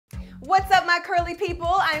What's up, my curly people?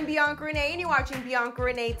 I'm Bianca Renee and you're watching Bianca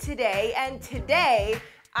Renee Today. And today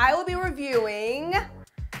I will be reviewing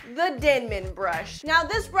the Denman Brush. Now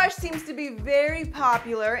this brush seems to be very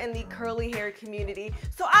popular in the curly hair community.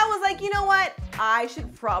 So I was like, you know what? I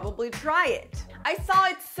should probably try it. I saw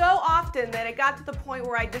it so often that it got to the point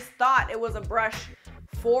where I just thought it was a brush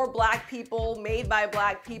for black people, made by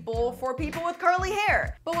black people, for people with curly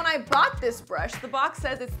hair. But when I bought this brush, the box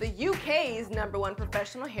says it's the UK's #1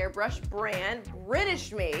 professional hairbrush brand,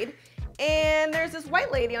 British made, and there's this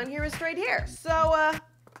white lady on here with straight hair. So,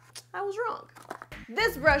 I was wrong.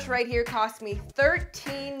 This brush right here cost me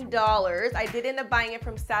 $13. I did end up buying it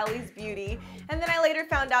from Sally's Beauty, and then I later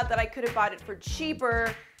found out that I could have bought it for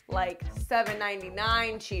cheaper, like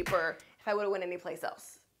 $7.99 cheaper, if I would have went anyplace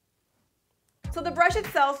else. So the brush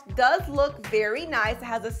itself does look very nice. It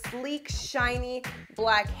has a sleek, shiny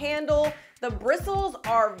black handle. The bristles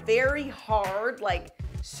are very hard, like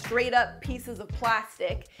straight up pieces of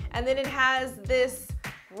plastic. And then it has this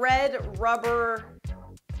red rubber,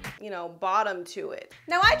 bottom to it.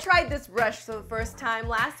 Now I tried this brush for the first time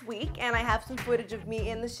last week and I have some footage of me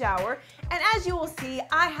in the shower. And as you will see,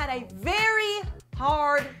 I had a very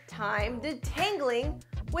hard time detangling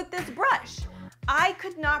with this brush. I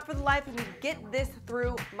could not for the life of me get this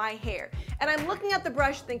through my hair. And I'm looking at the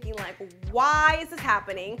brush thinking like, why is this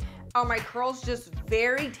happening? Are my curls just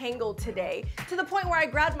very tangled today? To the point where I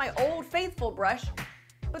grabbed my old faithful brush,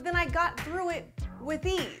 but then I got through it with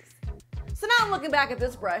ease. So now I'm looking back at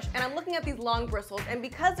this brush and I'm looking at these long bristles, and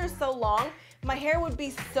because they're so long, my hair would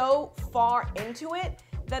be so far into it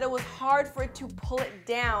that it was hard for it to pull it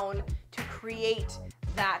down to create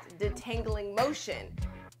that detangling motion.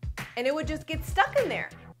 And it would just get stuck in there.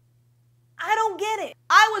 I don't get it.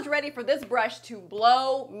 I was ready for this brush to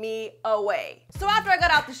blow me away. So after I got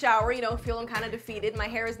out the shower, feeling kind of defeated, my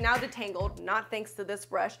hair is now detangled, not thanks to this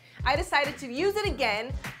brush, I decided to use it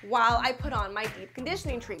again while I put on my deep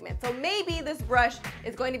conditioning treatment. So maybe this brush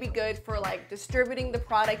is going to be good for like distributing the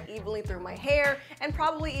product evenly through my hair and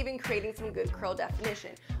probably even creating some good curl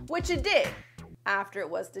definition, which it did after it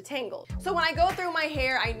was detangled. So when I go through my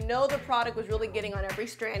hair, I know the product was really getting on every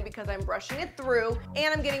strand because I'm brushing it through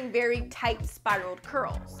and I'm getting very tight spiraled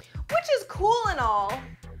curls, which is cool and all,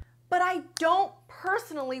 but I don't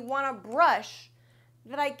personally want a brush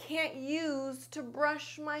that I can't use to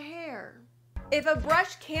brush my hair. If a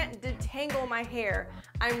brush can't detangle my hair,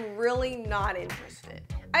 I'm really not interested.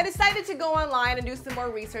 I decided to go online and do some more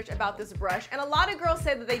research about this brush, and a lot of girls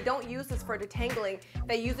say that they don't use this for detangling,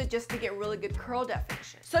 they use it just to get really good curl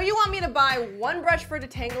definition. So you want me to buy one brush for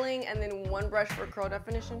detangling and then one brush for curl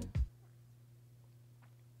definition?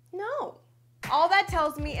 No. All that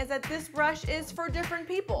tells me is that this brush is for different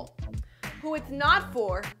people. Who it's not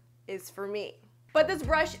for is for me. But this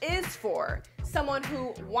brush is for someone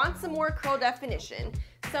who wants some more curl definition,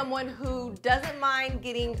 someone who doesn't mind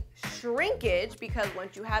getting shrinkage, because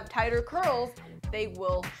once you have tighter curls, they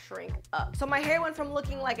will shrink up. So my hair went from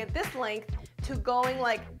looking like at this length to going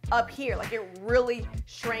like up here, like it really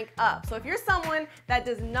shrank up. So if you're someone that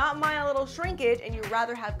does not mind a little shrinkage and you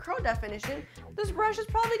rather have curl definition, this brush is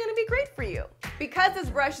probably gonna be great for you. Because this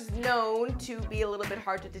brush is known to be a little bit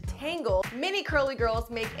hard to detangle, many curly girls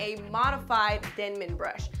make a modified Denman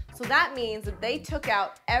brush. So that means that they took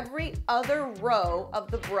out every other row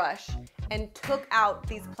of the brush and took out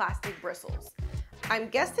these plastic bristles. I'm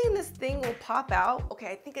guessing this thing will pop out.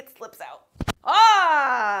 Okay, I think it slips out.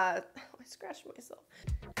 Ah! I scratched myself.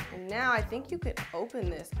 And now I think you can open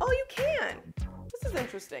this. Oh, you can! This is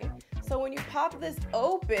interesting. So when you pop this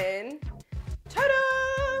open,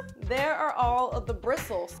 ta-da! There are all of the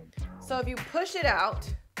bristles. So if you push it out,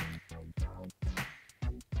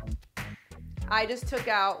 I just took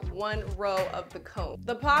out one row of the comb.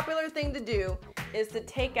 The popular thing to do is to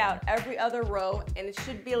take out every other row, and it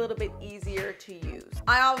should be a little bit easier to use.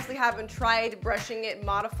 I obviously haven't tried brushing it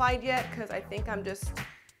modified yet because I think I'm just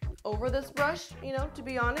over this brush, to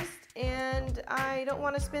be honest, and I don't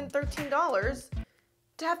want to spend $13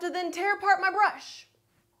 to have to then tear apart my brush.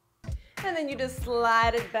 And then you just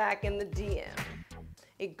slide it back in the DM.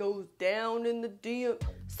 It goes down in the DM.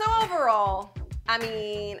 So overall,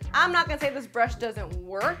 I'm not gonna say this brush doesn't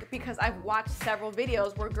work because I've watched several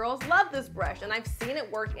videos where girls love this brush and I've seen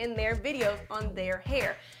it work in their videos on their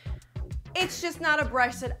hair. It's just not a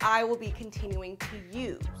brush that I will be continuing to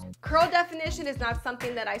use. Curl definition is not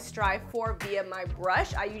something that I strive for via my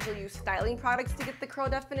brush. I usually use styling products to get the curl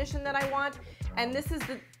definition that I want, and this is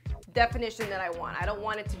the definition that I want. I don't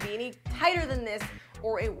want it to be any tighter than this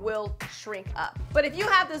or it will shrink up. But if you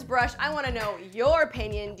have this brush, I want to know your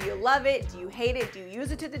opinion. Do you love it? Do you hate it? Do you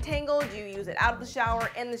use it to detangle? Do you use it out of the shower,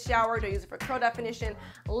 in the shower? Do you use it for curl definition?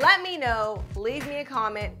 Let me know. Leave me a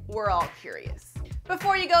comment. We're all curious.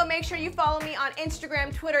 Before you go, make sure you follow me on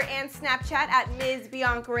Instagram, Twitter, and Snapchat at Ms.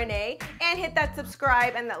 Bianca Renee, and hit that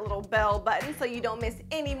subscribe and that little bell button so you don't miss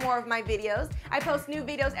any more of my videos. I post new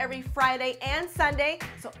videos every Friday and Sunday,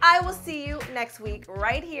 so I will see you next week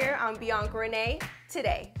right here on Bianca Renee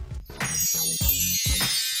Today.